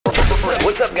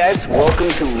up, guys? Welcome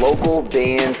to local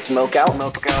band Smokeout.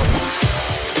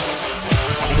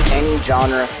 Any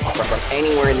genre from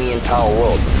anywhere in the entire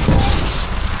world.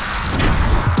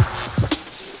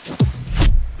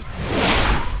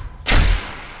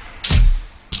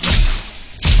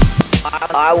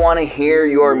 I want to hear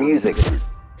your music.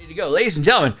 Ready to go, ladies and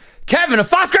gentlemen. Kevin of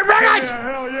Fossegrim Records.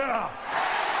 Yeah, hell yeah.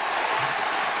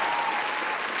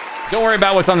 Don't worry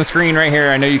about what's on the screen right here.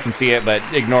 I know you can see it, but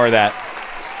ignore that.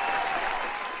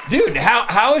 Dude,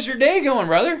 how is your day going,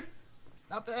 brother?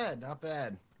 Not bad, not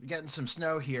bad. We're getting some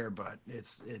snow here, but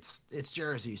it's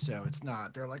Jersey, so it's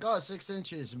not. They're like, oh, 6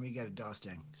 inches, and we get a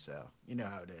dusting. So you know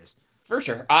how it is. For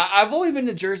sure. I've only been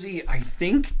to Jersey, I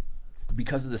think,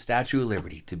 because of the Statue of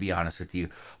Liberty, to be honest with you.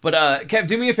 But Kev,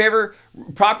 do me a favor,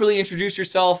 properly introduce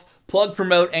yourself, plug,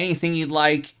 promote anything you'd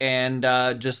like, and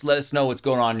just let us know what's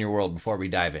going on in your world before we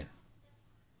dive in.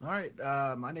 All right,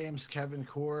 my name's Kevin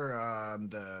Core. I'm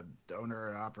the owner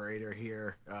and operator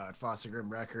here at Fossegrim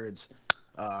Records.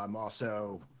 I'm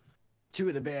also 2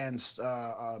 of the bands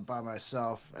by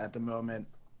myself at the moment.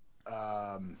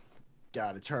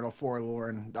 Got Eternal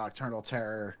Forlorn, Nocturnal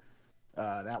Terror.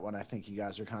 That one I think you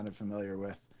guys are kind of familiar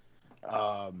with.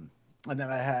 And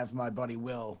then I have my buddy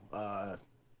Will,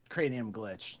 Cranium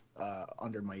Glitch,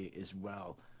 under me as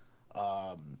well.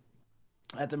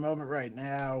 At the moment right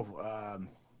now,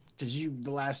 because the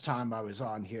last time I was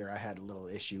on here, I had a little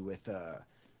issue with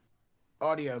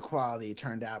audio quality. It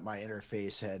turned out my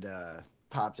interface had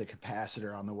popped a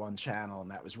capacitor on the one channel,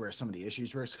 and that was where some of the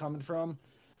issues were coming from.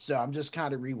 So I'm just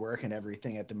kind of reworking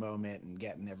everything at the moment and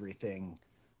getting everything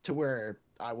to where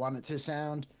I want it to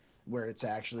sound, where it's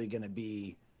actually going to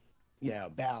be, you know,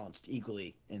 balanced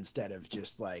equally, instead of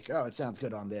just like, oh, it sounds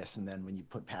good on this, and then when you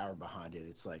put power behind it,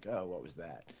 it's like, oh, what was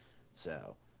that?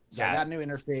 So I got a new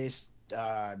interface,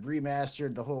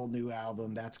 remastered the whole new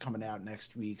album. That's coming out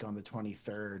next week on the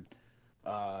 23rd.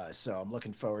 So I'm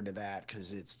looking forward to that,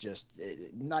 because it's just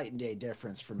night and day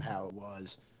difference from how it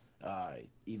was,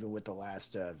 even with the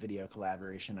last video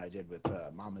collaboration I did with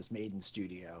Mama's Maiden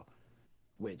Studio,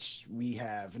 which we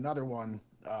have another one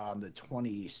on the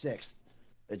 26th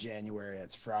of January.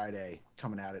 That's Friday,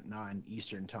 coming out at 9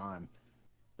 Eastern time,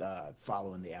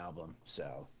 following the album.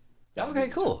 So Okay,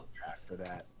 cool. Track for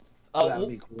that. So that would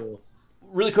be cool.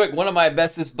 Really quick, one of my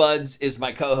bestest buds is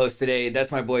my co-host today.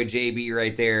 That's my boy JB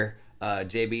right there.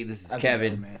 JB, this is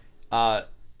Kevin.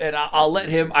 And I'll let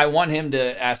him, I want him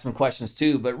to ask some questions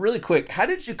too, but really quick, how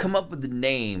did you come up with the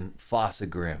name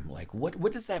Fossegrim? Like,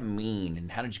 what does that mean,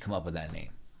 and how did you come up with that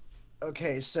name?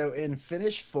 Okay, so in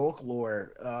Finnish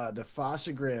folklore, the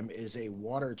Fossegrim is a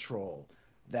water troll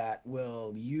that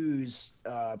will use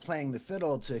playing the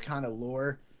fiddle to kind of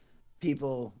lure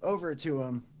people over to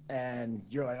him, and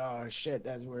you're like, oh shit,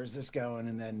 where's this going?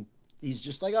 And then he's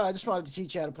just like, oh, I just wanted to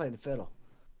teach you how to play the fiddle.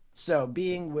 So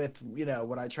being with, you know,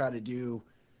 what I try to do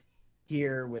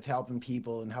here with helping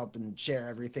people and helping share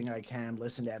everything I can,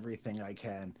 listen to everything I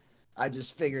can, I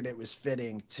just figured it was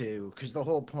fitting to, because the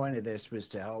whole point of this was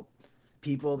to help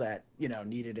people that, you know,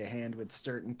 needed a hand with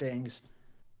certain things.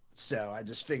 So I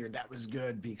just figured that was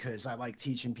good, because I like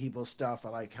teaching people stuff. I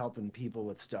like helping people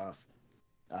with stuff.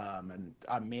 And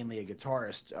I'm mainly a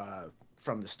guitarist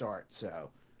from the start. So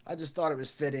I just thought it was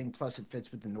fitting. Plus it fits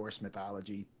with the Norse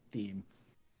mythology theme.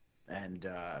 And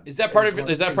is that part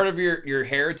of your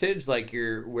heritage, like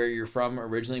where you're from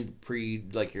originally,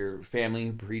 like your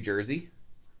family pre-Jersey?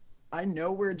 I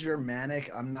know we're Germanic.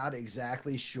 I'm not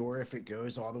exactly sure if it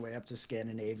goes all the way up to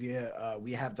Scandinavia.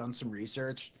 We have done some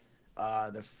research.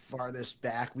 The farthest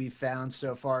back we've found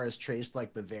so far is traced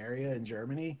like Bavaria in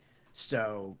Germany.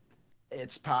 So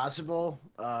it's possible.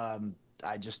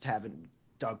 I just haven't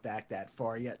dug back that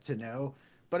far yet to know.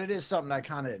 But it is something I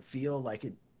kind of feel like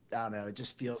it. I don't know, it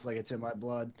just feels like it's in my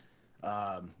blood.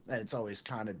 And it's always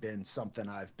kind of been something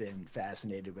I've been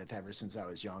fascinated with ever since I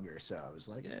was younger. So I was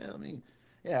like,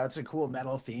 yeah, it's a cool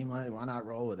metal theme. Why not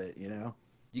roll with it, you know?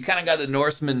 You kind of got the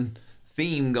Norseman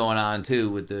theme going on too,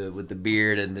 with the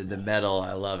beard and the metal.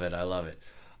 I love it.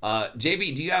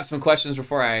 JB, do you have some questions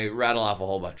before I rattle off a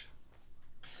whole bunch?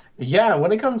 Yeah,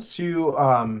 when it comes to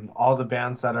all the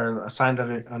bands that are signed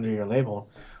under your label,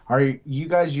 are you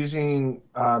guys using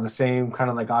the same kind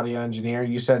of like audio engineer?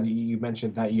 You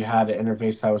mentioned that you had an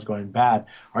interface that was going bad.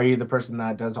 Are you the person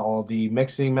that does all the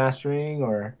mixing, mastering,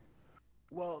 or?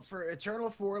 Well, for Eternal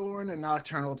Forlorn and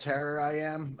Nocturnal Terror, I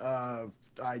am.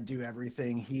 I do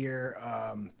everything here.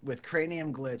 With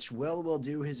Cranium Glitch, will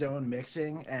do his own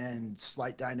mixing and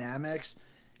slight dynamics,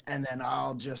 and then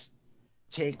I'll just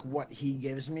take what he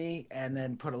gives me and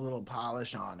then put a little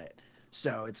polish on it.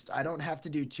 So I don't have to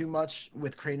do too much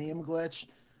with Cranium Glitch.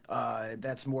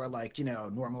 That's more like, you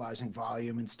know, normalizing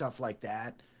volume and stuff like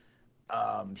that.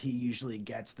 He usually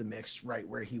gets the mix right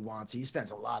where he wants. He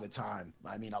spends a lot of time.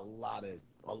 I mean, a lot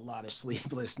of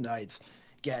sleepless nights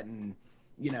getting,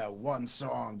 you know, one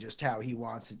song just how he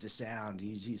wants it to sound.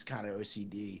 He's kind of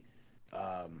OCD,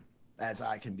 as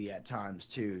I can be at times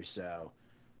too. So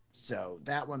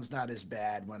that one's not as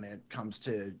bad when it comes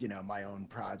to, you know, my own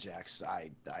projects.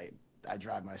 I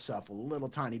drive myself a little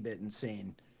tiny bit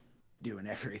insane doing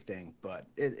everything, but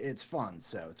it's fun,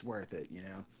 so it's worth it, you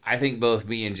know. I think both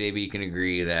me and JB can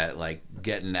agree that like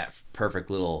getting that perfect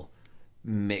little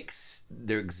mix,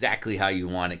 they're exactly how you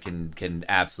want it, can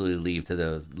absolutely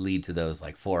lead to those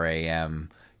like 4 a.m.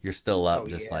 You're still up,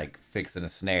 just like fixing a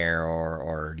snare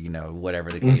or you know,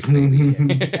 whatever the case may be.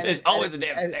 It's always a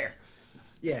damn snare.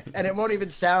 Yeah, and it won't even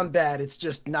sound bad. It's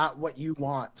just not what you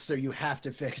want, so you have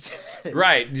to fix it.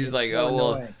 Right. You're just like, oh,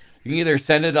 well, you can either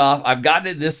send it off. I've gotten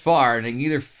it this far, and I can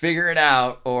either figure it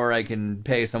out, or I can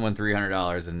pay someone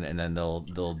 $300, and then they'll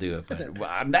do it. But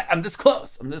I'm this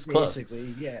close. I'm this close.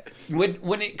 Basically, yeah.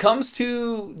 When it comes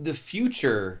to the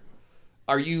future,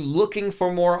 are you looking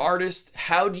for more artists?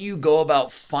 How do you go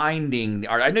about finding the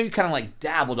art? I know you kind of like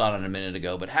dabbled on it a minute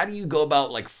ago, but how do you go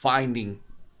about like finding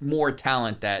more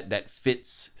talent that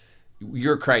fits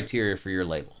your criteria for your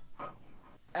label?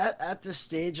 At the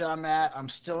stage I'm at, I'm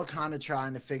still kind of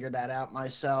trying to figure that out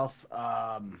myself,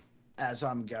 as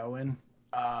I'm going.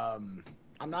 I'm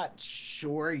not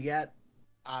sure yet.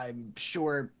 I'm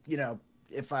sure, you know,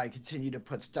 if I continue to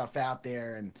put stuff out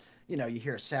there and, you know, you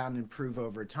hear sound improve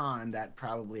over time, that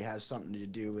probably has something to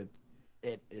do with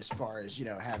it as far as, you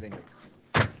know, having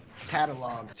a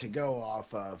catalog to go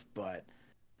off of. But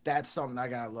that's something I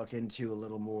got to look into a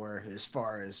little more as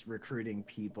far as recruiting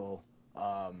people.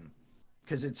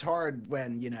 Because it's hard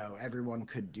when, you know, everyone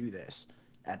could do this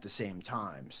at the same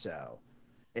time. So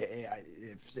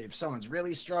if someone's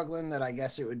really struggling, then I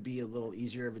guess it would be a little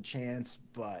easier of a chance.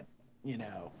 But, you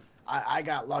know, I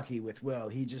got lucky with Will.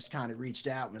 He just kind of reached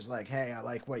out and was like, hey, I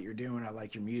like what you're doing. I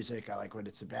like your music. I like what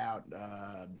it's about.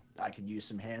 I could use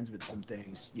some hands with some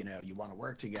things. You know, you want to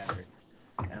work together.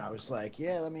 And I was like,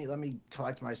 yeah, let me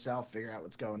collect myself, figure out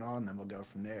what's going on, then we'll go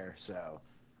from there. So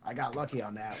I got lucky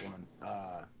on that one.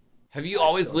 Have you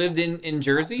always lived in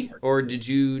Jersey, or did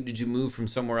you move from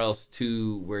somewhere else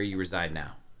to where you reside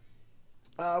now?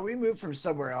 We moved from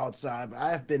somewhere else.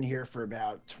 I've been here for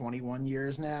about 21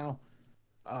 years now.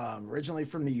 Originally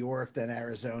from New York, then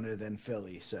Arizona, then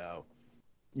Philly. So,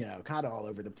 you know, kind of all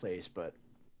over the place, but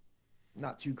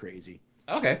not too crazy.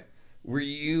 Okay. Were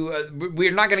you,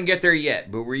 we're not going to get there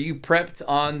yet, but were you prepped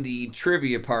on the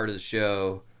trivia part of the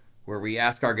show where we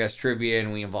ask our guests trivia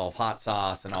and we involve hot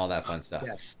sauce and all that fun stuff?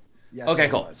 Yes. Yes. Okay,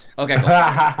 cool. Okay,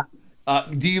 cool.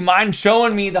 Do you mind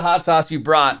showing me the hot sauce you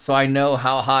brought so I know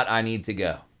how hot I need to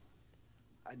go?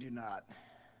 I do not.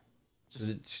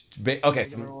 Okay,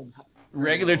 so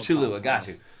regular Cholula. Got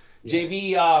you. Yeah.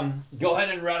 JB, go ahead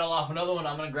and rattle off another one.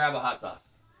 I'm going to grab a hot sauce.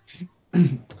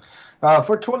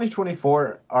 For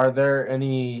 2024, are there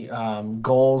any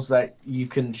goals that you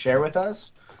can share with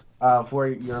us for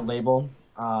your label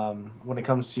when it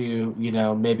comes to, you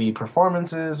know, maybe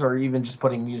performances or even just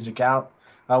putting music out?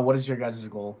 What is your guys'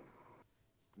 goal?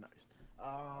 Nice.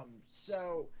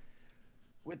 So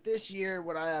with this year,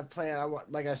 what I have planned,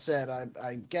 like I said,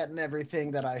 I'm getting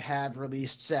everything that I have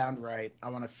released sound right. I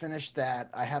want to finish that.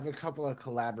 I have a couple of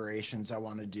collaborations I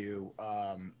want to do.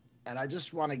 And I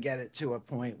just want to get it to a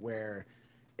point where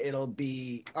it'll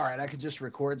be, all right, I could just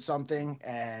record something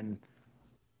and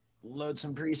load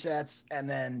some presets and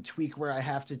then tweak where I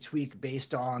have to tweak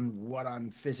based on what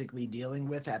I'm physically dealing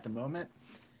with at the moment,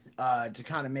 to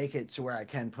kind of make it to where I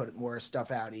can put more stuff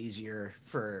out easier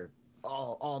for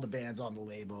all the bands on the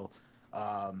label.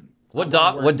 What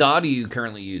DAW do you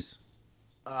currently use?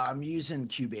 I'm using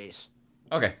Cubase.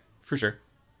 Okay, for sure.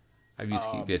 I've used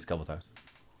Cubase a couple times.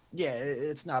 Yeah,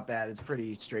 it's not bad. It's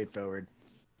pretty straightforward.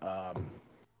 But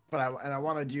I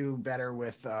want to do better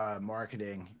with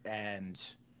marketing and,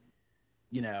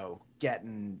 you know,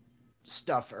 getting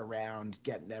stuff around,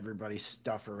 getting everybody's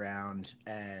stuff around.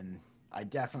 And I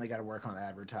definitely got to work on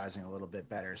advertising a little bit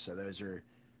better. So those are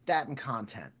that and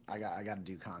content. I got to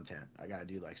do content. I got to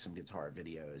do like some guitar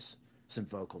videos, some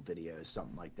vocal videos,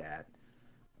 something like that.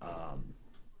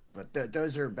 But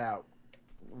those are about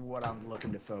what I'm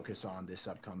looking to focus on this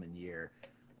upcoming year.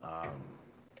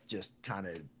 Just kind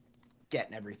of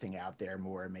getting everything out there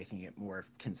more and making it more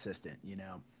consistent, you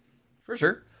know? For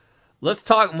sure. Let's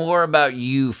talk more about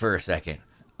you for a second.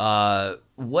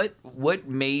 What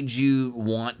made you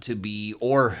want to be,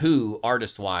 or who,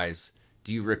 artist-wise,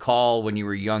 do you recall when you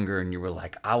were younger and you were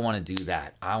like, I want to do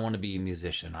that. I want to be a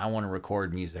musician. I want to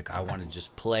record music. I want to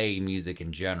just play music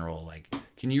in general. Like,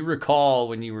 can you recall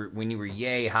when you were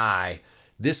yay high,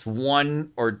 this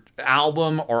one or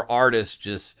album or artist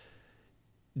just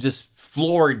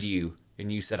floored you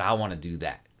and you said, I want to do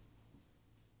that?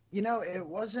 You know, it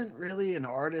wasn't really an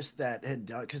artist that had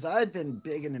done, because I had been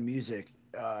big into music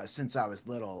since I was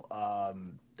little.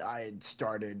 I had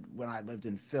started when I lived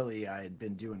in Philly. I had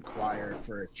been doing choir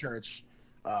for a church.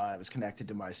 I was connected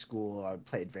to my school. I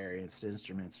played various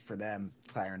instruments for them,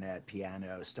 clarinet,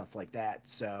 piano, stuff like that.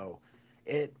 So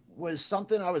it was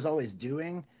something I was always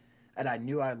doing, and I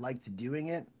knew I liked doing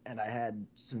it, and I had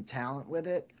some talent with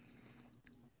it.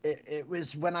 It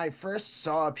was when I first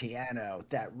saw a piano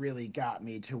that really got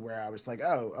me to where I was like,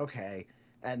 oh, okay.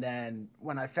 And then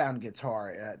when I found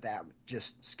guitar, that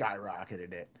just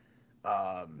skyrocketed it.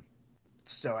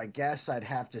 So I guess I'd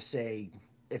have to say,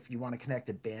 if you want to connect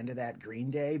a band to that, Green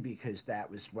Day, because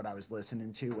that was what I was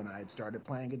listening to when I had started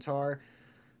playing guitar,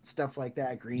 stuff like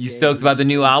that. Green Day. You stoked about the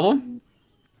new album?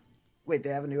 Wait, they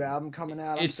have a new album coming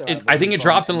out? I think it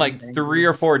drops in like 3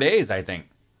 or 4 days, I think.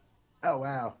 Oh,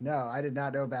 wow. No, I did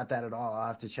not know about that at all. I'll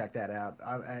have to check that out.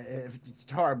 It's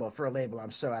horrible for a label. I'm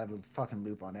so out of the fucking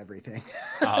loop on everything.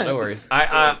 Oh, no worries.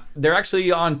 They're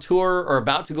actually on tour or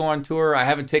about to go on tour. I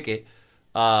have a ticket.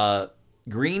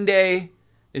 Green Day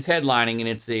is headlining, and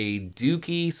it's a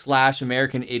Dookie /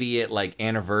 American Idiot like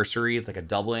anniversary. It's like a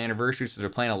double anniversary, so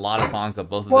they're playing a lot of songs of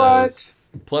both of those,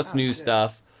 plus new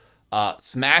stuff.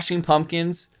 Smashing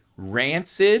Pumpkins,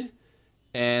 Rancid,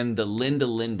 and the Linda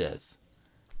Lindas.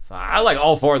 So I like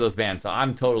all 4 of those bands, so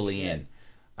I'm totally in.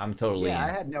 I'm totally in. Yeah, I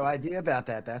had no idea about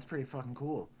that. That's pretty fucking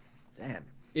cool. Damn.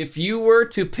 If you were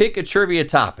to pick a trivia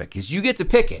topic, because you get to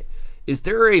pick it, is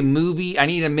there a movie? I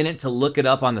need a minute to look it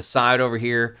up on the side over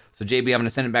here. So, JB, I'm going to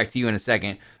send it back to you in a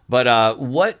second. But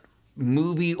what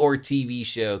movie or TV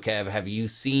show, Kev, have you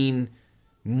seen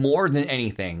more than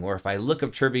anything? Or if I look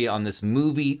up trivia on this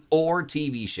movie or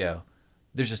TV show,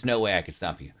 there's just no way I could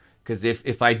stump you. Because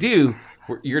if I do,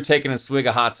 you're taking a swig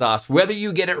of hot sauce. Whether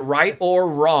you get it right or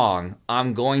wrong,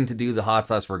 I'm going to do the hot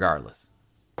sauce regardless.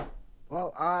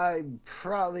 Well, I'm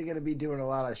probably going to be doing a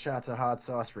lot of shots of hot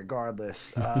sauce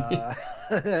regardless.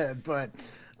 But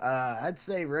I'd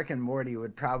say Rick and Morty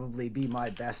would probably be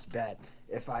my best bet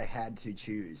if I had to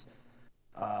choose.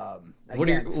 What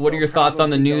are your thoughts on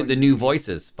the new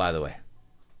voices, by the way?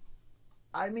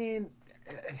 I mean,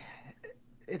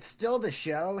 it's still the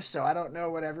show, so I don't know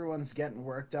what everyone's getting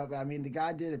worked up. I mean, the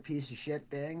guy did a piece of shit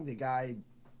thing. The guy,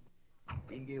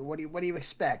 what do you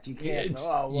expect? You can't.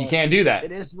 You can't do that.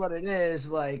 It is what it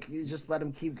is. Like, you just let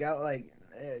him keep going. Like,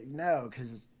 no,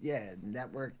 because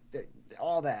network,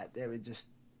 all that, they would just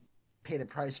pay the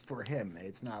price for him.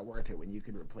 It's not worth it when you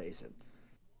could replace him.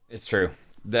 It's true.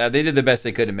 They did the best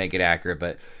they could to make it accurate.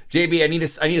 But JB, I need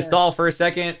to stall for a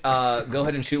second. Go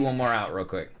ahead and shoot one more out real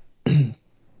quick.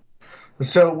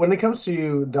 So when it comes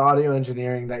to the audio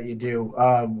engineering that you do,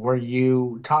 were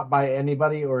you taught by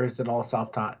anybody, or is it all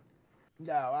self-taught?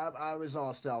 No, I was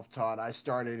all self-taught. I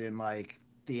started in like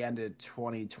the end of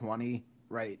 2020,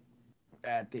 right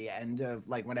at the end of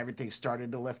like when everything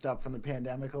started to lift up from the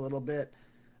pandemic a little bit.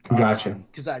 Gotcha.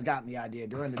 Because I'd gotten the idea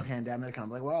during the pandemic, and I'm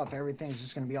like, well, if everything's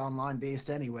just going to be online based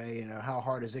anyway, how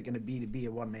hard is it going to be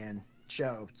a one-man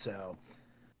show? So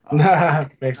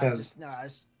makes sense. I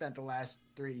spent the last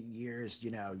 3 years,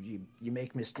 you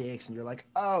make mistakes and you're like,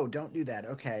 oh, don't do that.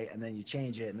 Okay. And then you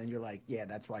change it. And then you're like, yeah,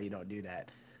 that's why you don't do that.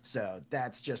 So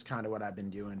that's just kind of what I've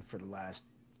been doing for the last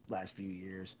few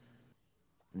years.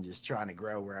 I'm just trying to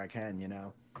grow where I can,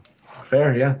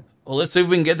 Fair, yeah. Well, let's see if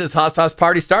we can get this hot sauce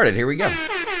party started. Here we go.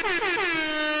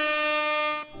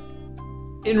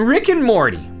 In Rick and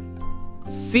Morty,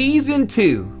 Season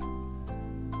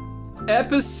 2,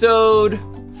 Episode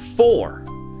 4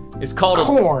 is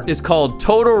called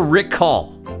Total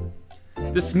Recall.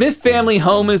 The Smith family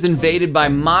home is invaded by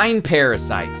mind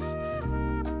parasites.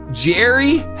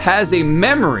 Jerry has a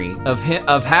memory of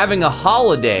having a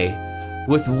holiday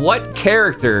with what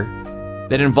character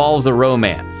that involves a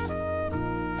romance?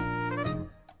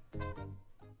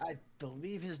 I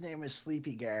believe his name is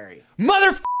Sleepy Gary.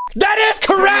 That is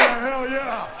correct! Hell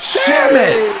yeah! Damn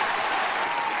it!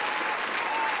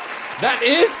 That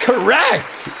is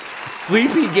correct!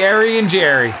 Sleepy Gary and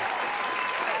Jerry.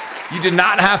 You did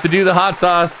not have to do the hot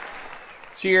sauce.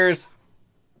 Cheers.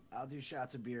 I'll do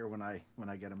shots of beer when I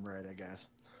get them right, I guess.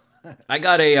 I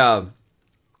got a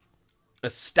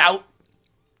stout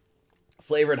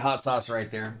flavored hot sauce right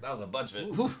there. That was a bunch of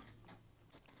it. Whew.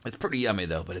 It's pretty yummy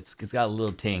though, but it's got a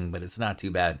little ting, but it's not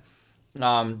too bad.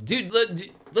 Dude,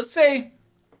 let's say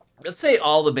let's say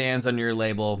all the bands on your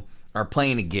label are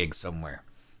playing a gig somewhere,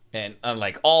 and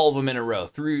like all of them in a row.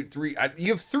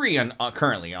 You have three on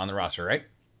currently on the roster, right?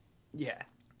 Yeah.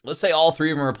 Let's say all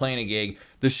three of them are playing a gig.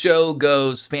 The show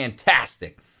goes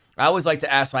fantastic. I always like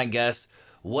to ask my guests,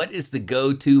 what is the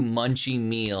go-to munchie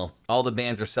meal? All the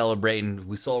bands are celebrating.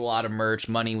 We sold a lot of merch.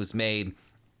 Money was made.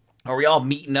 Are we all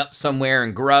meeting up somewhere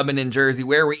and grubbing in Jersey?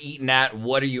 Where are we eating at?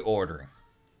 What are you ordering?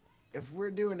 If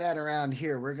we're doing that around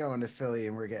here, we're going to Philly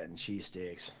and we're getting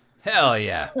cheesesteaks. Hell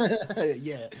yeah.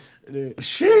 Yeah.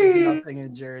 There's nothing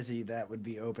in Jersey that would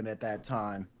be open at that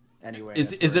time. Anyway.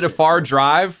 Is it a far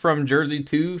drive from Jersey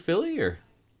to Philly, or?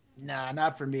 Nah,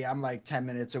 not for me. I'm like 10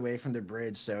 minutes away from the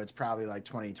bridge, so it's probably like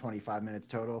 20, 25 minutes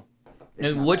total.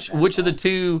 And which of the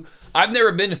two? I've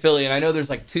never been to Philly, and I know there's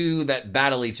like two that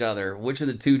battle each other. Which of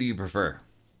the two do you prefer?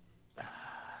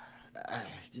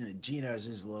 Gino's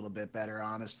is a little bit better,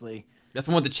 honestly. That's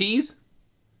the one with the cheese?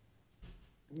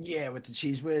 Yeah, with the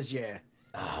cheese whiz, yeah.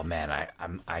 Oh man,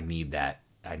 I need that.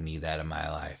 I need that in my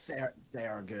life. They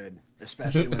are good,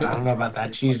 especially when I don't know about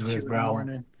that cheese whiz,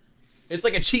 bro. It's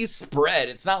like a cheese spread.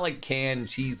 It's not like canned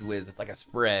cheese whiz. It's like a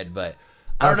spread, but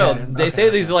I don't know. They say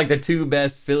these are like the two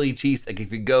best Philly cheese. Like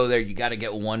if you go there, you got to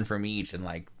get one from each and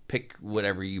like pick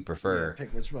whatever you prefer. Yeah,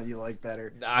 pick which one you like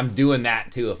better. I'm doing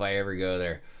that too if I ever go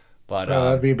there. But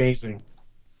that'd be amazing.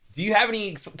 Do you have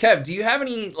any, Kev? Do you have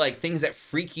any like things that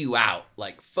freak you out,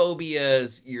 like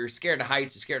phobias? You're scared of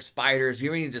heights. You're scared of spiders. Do you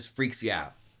have anything that just freaks you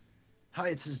out?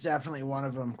 Heights is definitely one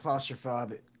of them.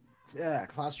 Claustrophobic. Yeah,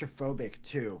 claustrophobic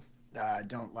too. I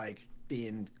don't like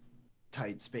being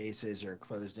tight spaces or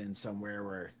closed in somewhere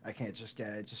where I can't just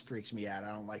get it. It just freaks me out.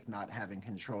 I don't like not having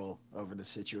control over the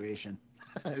situation.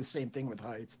 Same thing with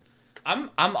heights. I'm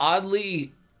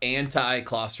oddly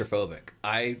anti-claustrophobic.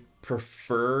 I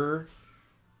prefer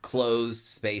closed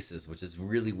spaces, which is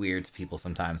really weird to people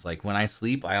sometimes. Like when I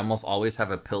sleep, I almost always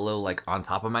have a pillow like on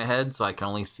top of my head, so I can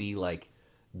only see like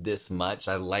this much.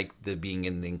 I like the being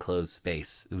in the enclosed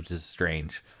space, which is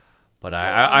strange. But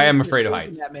I am afraid of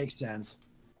heights. That makes sense.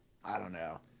 I don't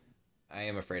know. I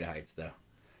am afraid of heights, though.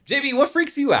 JB, what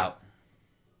freaks you out?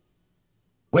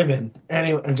 Women.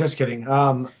 Anyway, I'm just kidding.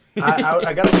 I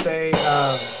gotta say,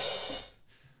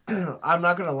 I'm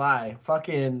not gonna lie.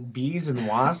 Fucking bees and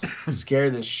wasps scare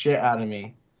the shit out of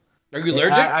me. Are you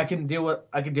allergic? I can deal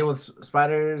with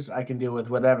spiders. I can deal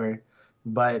with whatever,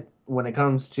 but when it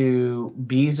comes to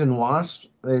bees and wasps,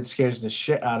 it scares the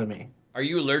shit out of me. Are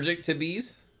you allergic to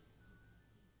bees?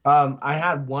 I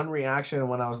had one reaction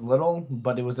when I was little,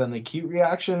 but it was an acute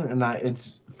reaction, and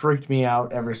it's freaked me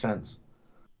out ever since.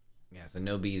 Yeah, so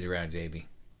no bees around JB.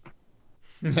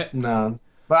 No,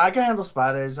 but I can handle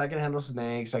spiders, I can handle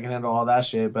snakes, I can handle all that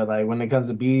shit. But like when it comes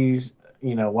to bees,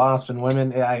 wasps and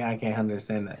women, I can't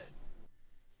understand that.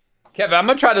 Kevin, I'm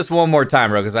gonna try this one more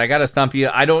time, bro, because I gotta stump you.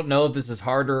 I don't know if this is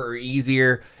harder or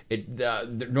easier.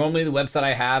 Normally the website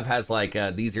I have has like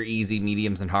these are easy,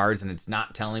 mediums, and hards, and it's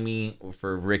not telling me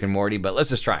for Rick and Morty. But let's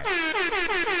just try it.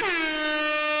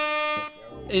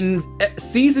 In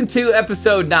season 2,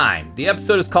 episode 9, the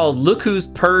episode is called "Look Who's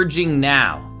Purging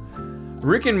Now."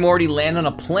 Rick and Morty land on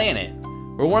a planet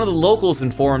where one of the locals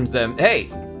informs them, "Hey,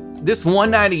 this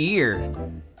one night a year,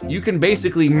 you can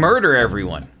basically murder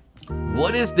everyone."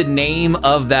 What is the name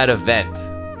of that event?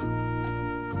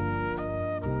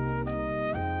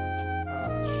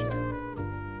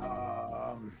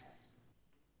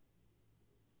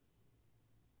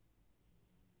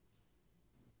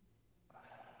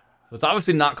 So it's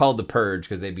obviously not called The Purge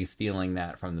because they'd be stealing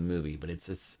that from the movie, but it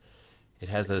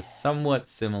has a somewhat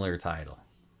similar title.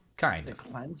 Kind of. The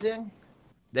Cleansing?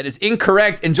 That is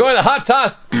incorrect. Enjoy the hot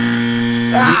sauce.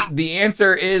 The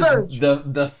answer is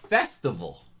the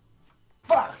festival.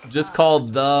 Fuck. Just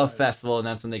called the festival, and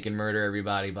that's when they can murder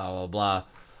everybody, blah, blah,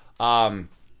 blah.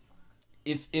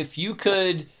 If you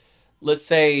could, let's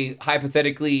say,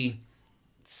 hypothetically,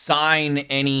 sign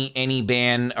any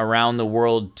band around the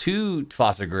world to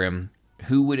Fossegrim,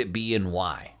 who would it be and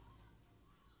why?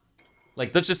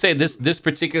 Like, let's just say this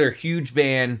particular huge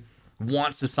band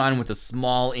wants to sign with a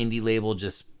small indie label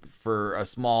just for a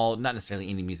small, not necessarily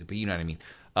indie music, but you know what I mean.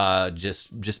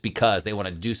 Just because they want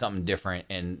to do something different,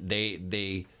 and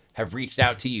they have reached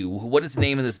out to you. What is the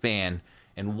name of this band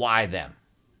and why them?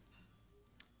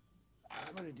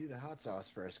 I'm gonna do the hot sauce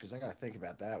first because I gotta think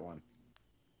about that one.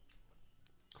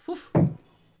 Whew.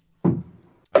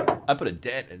 I put a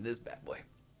dent in this bad boy.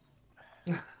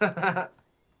 That's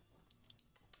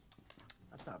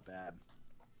not bad.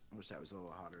 I wish that was a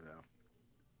little hotter though.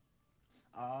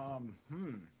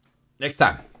 Next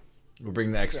time, we'll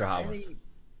bring the extra hot ones.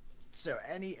 So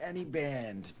any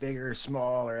band, big or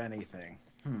small or anything.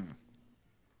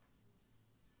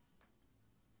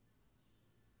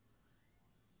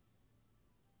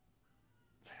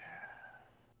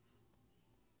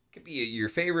 Could be your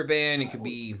favorite band. It could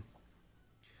be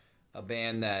a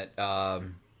band that I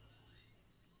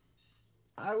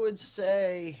would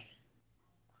say,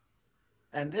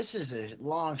 and this is a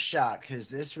long shot because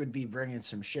this would be bringing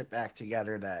some shit back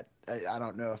together that I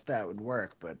don't know if that would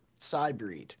work, but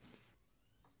Cybreed.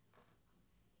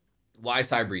 why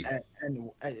Cybreed?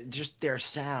 And just their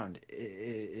sound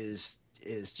is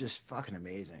just fucking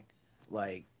amazing.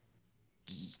 Like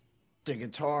the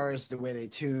guitars, the way they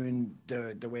tune,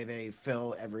 the way they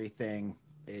fill everything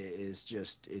is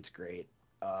just, it's great.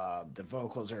 The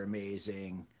vocals are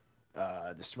amazing.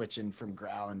 The switching from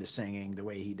growling to singing, the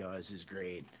way he does is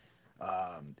great.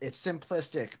 It's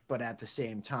simplistic, but at the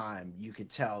same time, you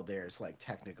could tell there's like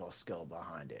technical skill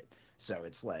behind it. So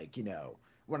it's like, you know,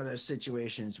 one of those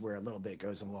situations where a little bit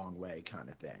goes a long way kind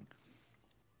of thing.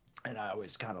 And I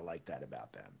always kind of like that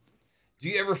about them. Do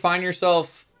you ever find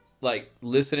yourself like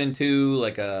listening to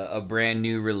like a brand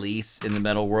new release in the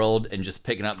metal world and just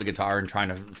picking up the guitar and trying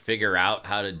to figure out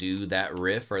how to do that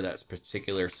riff or that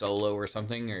particular solo or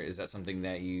something? Or is that something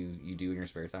that you do in your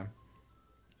spare time?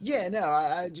 Yeah, no,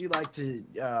 I do like to,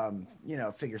 you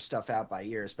know, figure stuff out by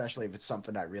ear, especially if it's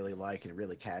something I really like and it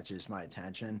really catches my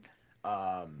attention.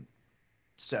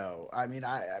 So, I mean,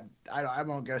 I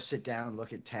won't go sit down and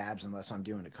look at tabs unless I'm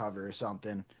doing a cover or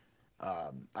something.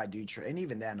 I do try, and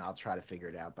even then, I'll try to figure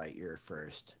it out by ear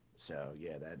first. So,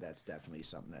 yeah, that's definitely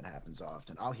something that happens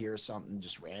often. I'll hear something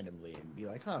just randomly and be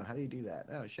like, "Huh, how do you do that?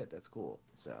 Oh shit, that's cool."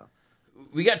 So,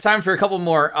 we got time for a couple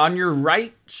more. On your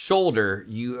right shoulder,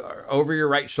 over your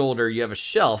right shoulder, you have a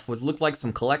shelf with look like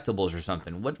some collectibles or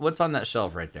something. What's on that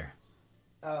shelf right there?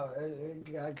 oh,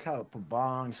 I cut up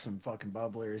bongs, some fucking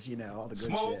bubblers, you know, all the good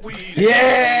Smoke shit. weed.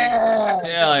 Yeah,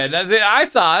 yeah, that's it. I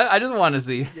saw it. I just want to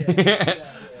see. Yeah.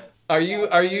 Are you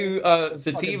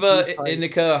sativa, fucking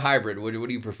indica, hybrid? What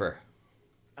do you prefer?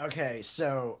 Okay,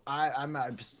 so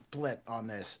I'm split on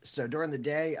this. So during the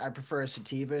day, I prefer a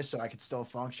sativa so I could still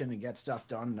function and get stuff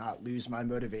done, not lose my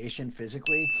motivation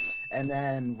physically. And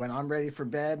then when I'm ready for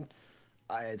bed,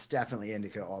 it's definitely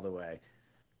indica all the way.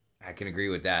 I can agree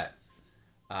with that.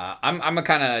 I'm a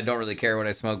kind of don't really care what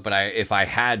I smoke, but if I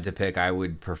had to pick, I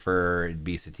would prefer it'd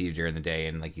be sativa during the day,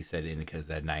 and like you said,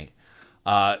 indicas at night.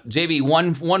 JB,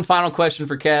 one final question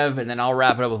for Kev, and then I'll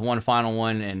wrap it up with one final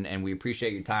one. And we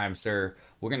appreciate your time, sir.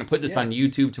 We're gonna put this on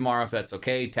YouTube tomorrow, if that's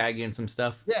okay. Tag you in some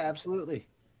stuff. Yeah, absolutely.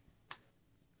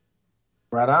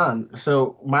 Right on.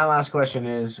 So my last question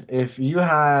is, if you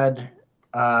had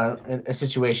a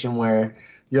situation where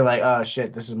you're like, oh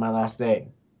shit, this is my last day,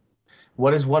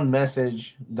 what is one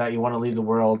message that you want to leave the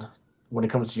world when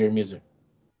it comes to your music?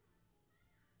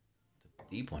 It's a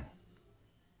deep one.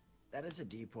 That is a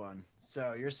deep one.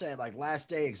 So you're saying like last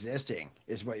day existing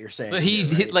is what you're saying. But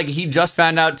here, right? he just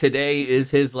found out today is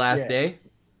his last day.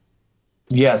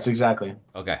 Yes, exactly.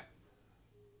 Okay.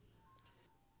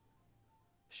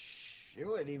 It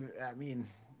wouldn't even. I mean,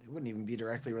 it wouldn't even be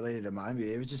directly related to mine.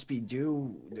 It would just be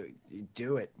do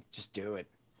it. Just do it.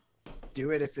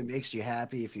 Do it if it makes you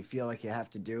happy. If you feel like you have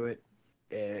to do it.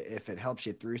 If it helps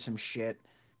you through some shit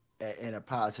in a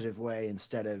positive way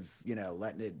instead of, you know,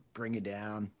 letting it bring you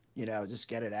down. You know, just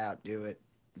get it out. Do it.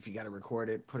 If you got to record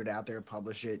it, put it out there,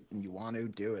 publish it, and you want to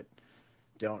do it.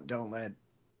 Don't let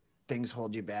things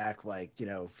hold you back, like, you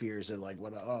know, fears of like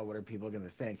what are people going to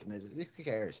think? And who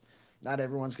cares? Not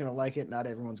everyone's going to like it, not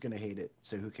everyone's going to hate it,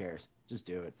 so who cares? Just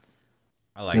do it.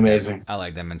 I like Amazing. that. I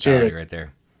like that mentality. Cheers. Right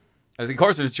there. As of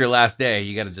course, if it's your last day,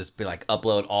 you got to just be like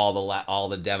upload all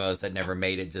the demos that never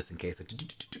made it, just in case.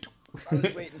 I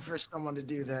was waiting for someone to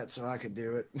do that so I could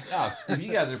do it. Oh, if you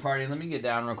guys are partying, let me get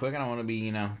down real quick. I don't want to be,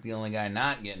 you know, the only guy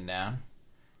not getting down.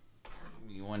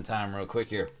 Give me one time real quick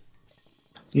here.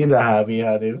 You know how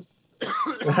dude.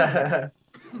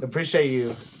 Appreciate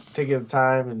you taking the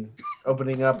time and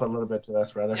opening up a little bit to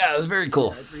us, brother. Yeah, it was very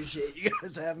cool. I appreciate you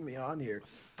guys having me on here.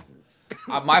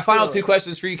 My final two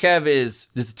questions for you, Kev, is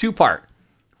there's a two-part.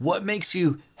 What makes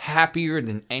you happier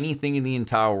than anything in the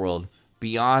entire world?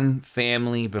 Beyond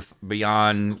family,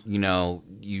 beyond, you know,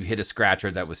 you hit a scratcher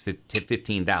that was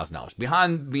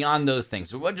 $15,000. Beyond those things.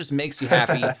 So what just makes you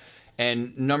happy?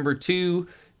 And number two,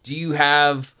 do you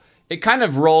have, it kind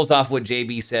of rolls off what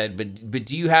JB said, but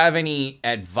do you have any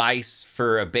advice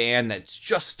for a band that's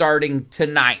just starting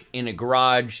tonight in a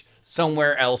garage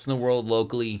somewhere else in the world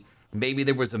locally? Maybe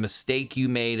there was a mistake you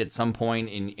made at some point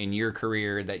in your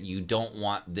career that you don't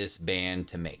want this band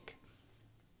to make.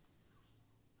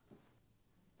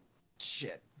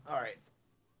 Shit. All right.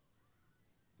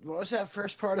 What was that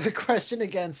first part of the question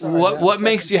again? Sorry. What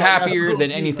makes you happier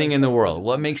than anything in the world?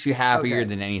 What makes you happier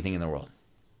than anything in the world?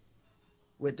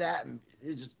 With that,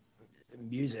 it's just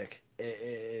music.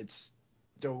 It's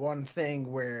the one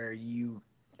thing where you,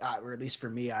 or at least for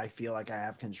me, I feel like I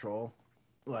have control.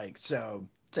 Like, so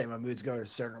say my mood's going a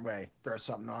certain way, throw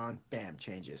something on, bam,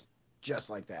 changes, just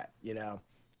like that, you know.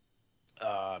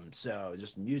 So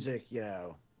just music, you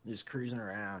know, just cruising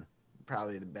around,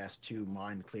 probably the best two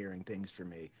mind clearing things for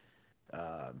me.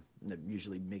 That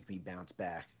usually make me bounce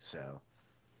back. So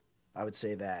I would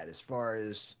say that. As far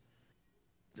as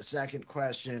the second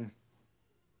question,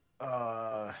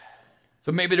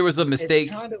 so maybe there was a mistake,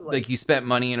 kind of like you spent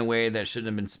money in a way that shouldn't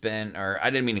have been spent, or I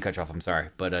didn't mean to cut you off. I'm sorry,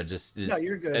 but just no,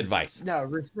 you're good. Advice. No,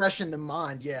 refreshing the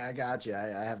mind. Yeah, I got you.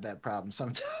 I have that problem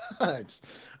sometimes.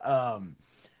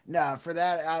 No, for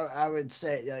that, I would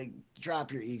say, like,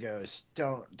 drop your egos.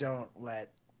 Don't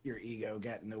let your ego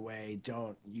get in the way.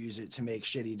 Don't use it to make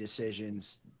shitty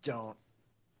decisions. Don't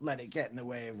let it get in the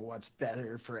way of what's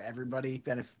better for everybody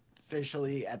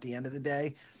beneficially at the end of the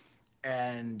day.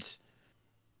 And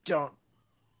don't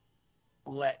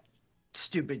let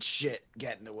stupid shit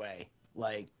get in the way.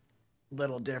 Like,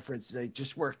 little difference. Like,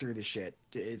 just work through the shit.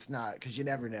 It's not, because you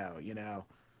never know, you know.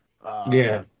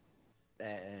 Yeah.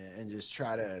 And just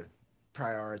try to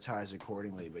prioritize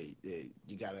accordingly. But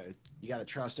you gotta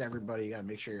trust everybody. You gotta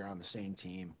make sure you're on the same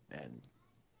team, and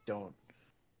don't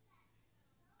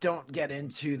get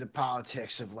into the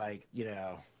politics of, like, you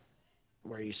know,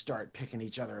 where you start picking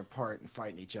each other apart and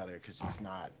fighting each other, because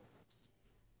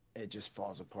it just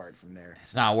falls apart from there.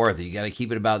 It's not worth it. You got to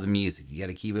keep it about the music. You got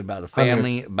to keep it about the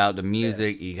family, about the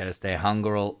music. Yeah. You got to stay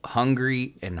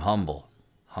hungry and humble.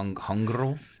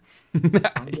 Hungry.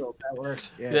 That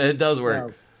works. Yeah, it does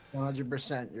work. No,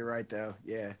 100%. You're right, though.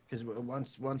 Yeah, because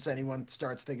once anyone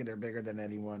starts thinking they're bigger than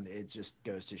anyone, it just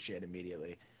goes to shit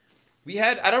immediately.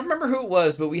 I don't remember who it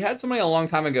was, but we had somebody a long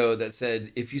time ago that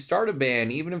said, if you start a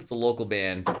band, even if it's a local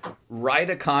band, write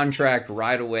a contract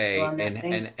right away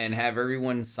and have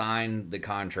everyone sign the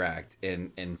contract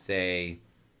and say,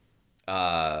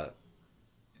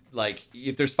 like,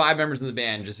 if there's 5 members in the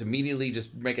band, just immediately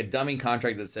just make a dummy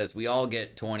contract that says we all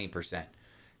get 20%.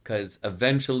 Because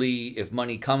eventually, if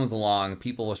money comes along,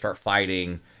 people will start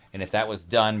fighting. And if that was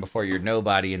done before you're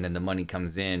nobody and then the money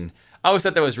comes in, I always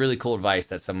thought that was really cool advice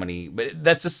that somebody, but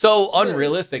that's just so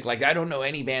unrealistic. Like, I don't know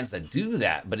any bands that do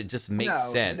that, but it just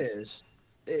makes sense. It is.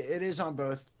 It is on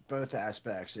both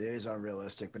aspects. It is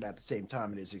unrealistic, but at the same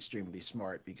time, it is extremely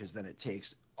smart, because then it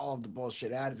takes all the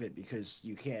bullshit out of it, because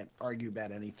you can't argue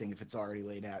about anything if it's already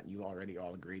laid out and you already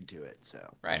all agreed to it. So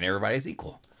right, and everybody's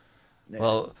equal. Yeah.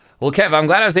 Well, Kev, I'm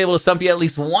glad I was able to stump you at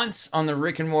least once on the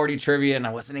Rick and Morty trivia, and I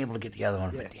wasn't able to get the other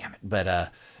one, but damn it.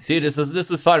 But dude, this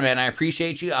was fun, man. I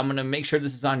appreciate you. I'm gonna make sure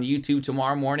this is on YouTube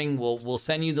tomorrow morning. We'll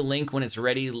send you the link when it's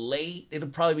ready. Late, it'll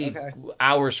probably be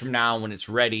hours from now when it's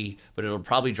ready, but it'll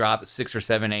probably drop at 6 or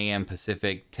 7 a.m.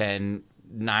 Pacific,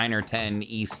 9 or 10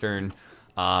 Eastern.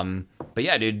 But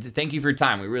yeah, dude, thank you for your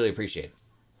time. We really appreciate it.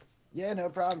 Yeah, no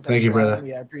problem. Thank you, brother.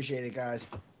 Yeah, I appreciate it, guys.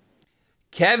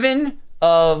 Kevin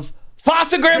of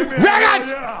Fossegrim Records!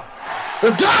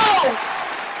 Let's go!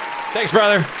 Thanks,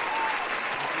 brother.